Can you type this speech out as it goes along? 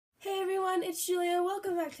everyone, it's Julia.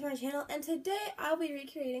 Welcome back to my channel, and today I'll be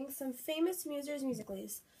recreating some famous Musers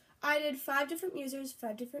Musical.lys. I did 5 different Musers,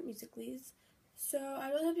 5 different Musical.lys. So I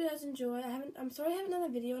really hope you guys enjoy. I'm sorry I haven't done a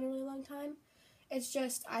video in a really long time. It's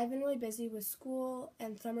just I've been really busy with school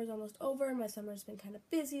and summer's almost over. My summer's been kind of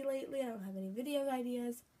busy lately. I don't have any video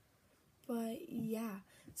ideas. But yeah.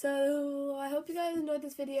 So I hope you guys enjoyed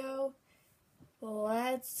this video.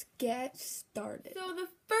 Let's get started. So the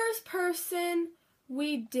first person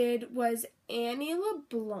we did was Annie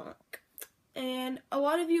LeBlanc, and a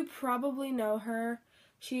lot of you probably know her.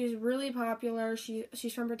 She's really popular.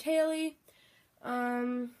 She's from Britaly.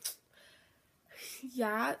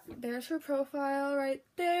 Yeah, there's her profile right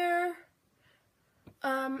there.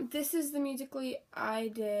 This is the Musical.ly I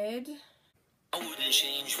did. I wouldn't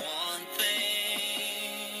change one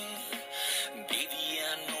thing. Baby,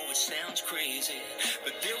 I know it sounds crazy,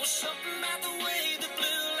 but there was something about the way the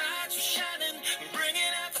blue lights were shining,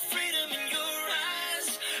 bringing out the freedom in your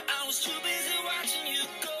eyes. I was too busy watching you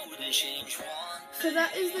go. Wouldn't change one thing. So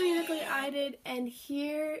that is the Musical.ly I did, and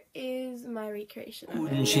here is my recreation of it.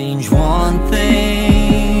 Wouldn't change one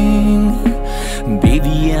thing.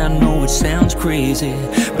 Baby, I know it sounds crazy,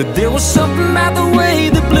 but there was something about the way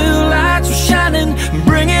the blue lights were shining,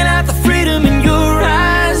 bringing out the freedom in your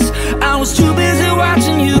eyes. I was too busy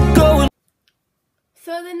watching you go.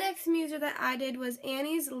 So the next Muser that I did was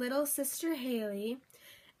Annie's little sister Haley,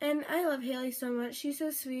 and I love Haley so much. She's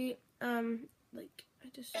so sweet.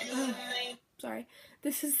 Sorry.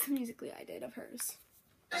 This is the Musical.ly I did of hers.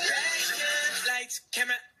 Lights,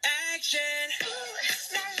 camera, action.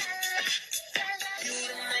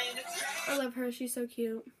 I love her. She's so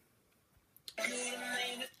cute.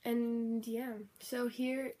 And yeah, so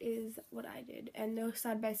here is what I did, and no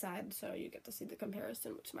side by side, so you get to see the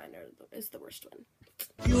comparison, which mine is the worst one.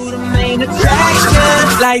 You the main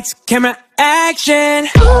attraction. Lights, camera, action.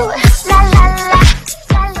 So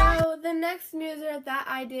the next Muser that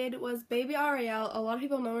I did was Baby Ariel. A lot of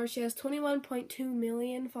people know her. She has 21.2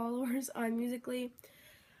 million followers on Musical.ly.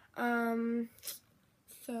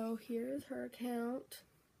 So here's her account.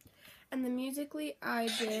 And the Musical.ly I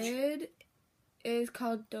did is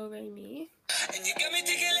called Do Re Mi. And you got me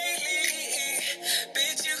thinking lately,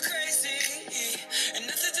 bitch, you crazy, and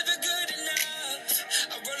nothing's ever good enough.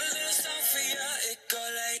 I wrote a little song for you, it go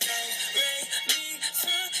like Do Re Mi Fa,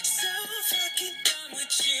 so fucking done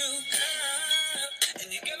with you, girl. And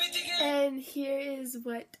you got me thinking. And here is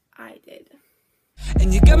what I did.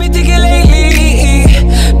 And you got me thinking lately,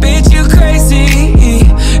 bitch, you crazy,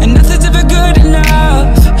 and nothing's ever good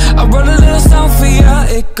enough. I wrote a little song for you,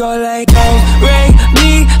 it go like Do Re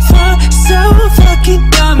Mi Fa, so fucking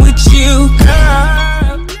done with you,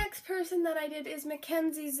 girl. The next person that I did is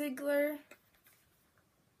Mackenzie Ziegler.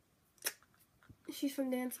 She's from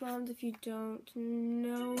Dance Moms if you don't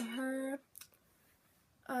know her.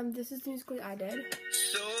 This is the Musical.ly I did.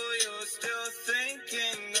 So you're still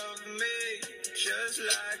thinking of me, just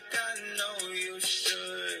like I know you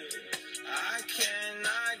should. I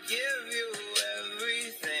cannot give you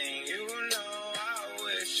everything, you know I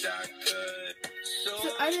wish I could. So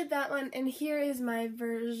I did that one, and here is my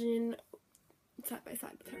version side by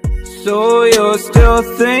side with her. So you're still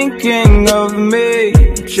thinking of me,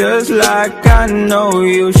 just like I know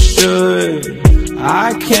you should.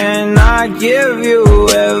 I cannot give you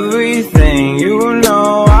everything, you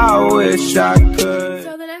know I wish I could.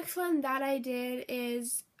 So the next one that I did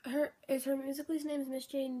is her Musical.ly's name is Miss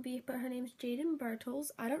Jaden Beef, but her name is Jaden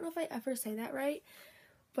Bartles. I don't know if I ever say that right,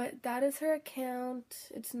 but that is her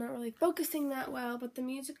account. It's not really focusing that well, but the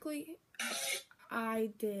Musical.ly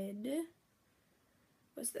I did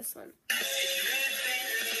was this one.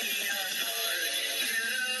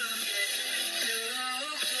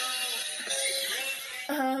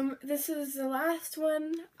 This is the last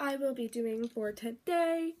one I will be doing for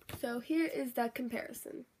today. So here is that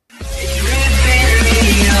comparison. Thank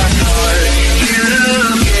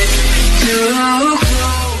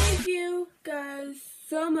you guys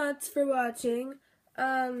so much for watching.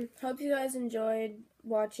 Hope you guys enjoyed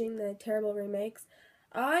watching the terrible remakes.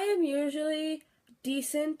 I am usually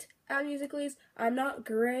decent at Musical.lys. I'm not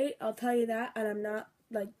great, I'll tell you that, and I'm not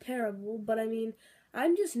like terrible, but I mean,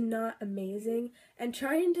 I'm just not amazing, and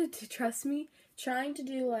trying to trust me, trying to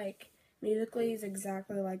do like Musical.lys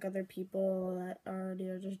exactly like other people that already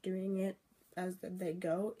are just doing it as they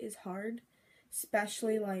go is hard,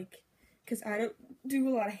 especially like, because I don't do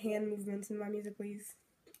a lot of hand movements in my Musical.lys,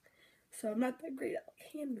 so I'm not that great at like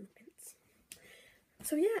hand movements.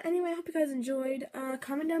 So yeah, anyway, I hope you guys enjoyed.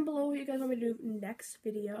 Comment down below what you guys want me to do next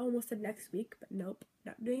video. I almost said next week, but nope,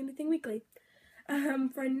 not doing anything weekly.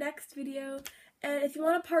 For next video, And if you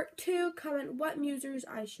want a part 2, comment what Musers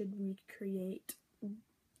I should recreate.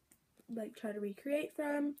 Like, try to recreate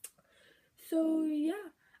from. So, yeah.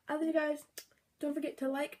 I love you guys. Don't forget to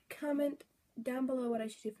like, comment down below what I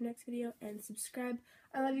should do for next video, and subscribe.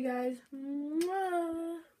 I love you guys.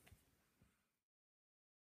 Mwah.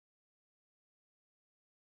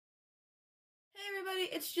 Hey everybody,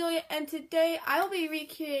 it's Julia, and today I will be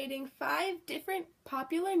recreating 5 different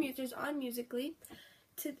popular Musers on Musical.ly.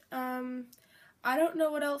 I don't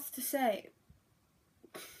know what else to say.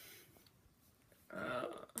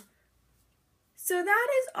 So that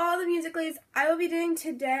is all the Musical.lys I will be doing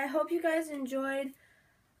today. I hope you guys enjoyed.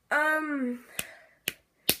 Don't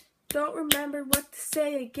remember what to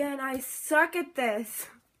say again. I suck at this.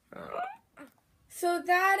 So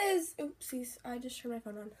that is, oopsies, I just turned my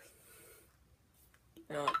phone on.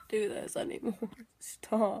 Don't do this anymore.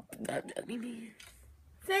 Stop.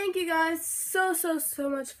 Thank you guys so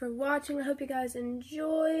much for watching. I hope you guys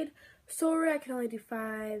enjoyed. Sorry I can only do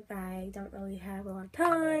 5. I don't really have a lot of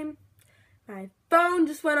time. My phone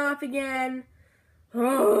just went off again.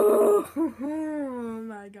 Oh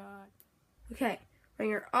my god. Okay,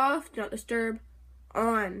 ringer off, do not disturb,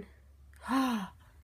 on.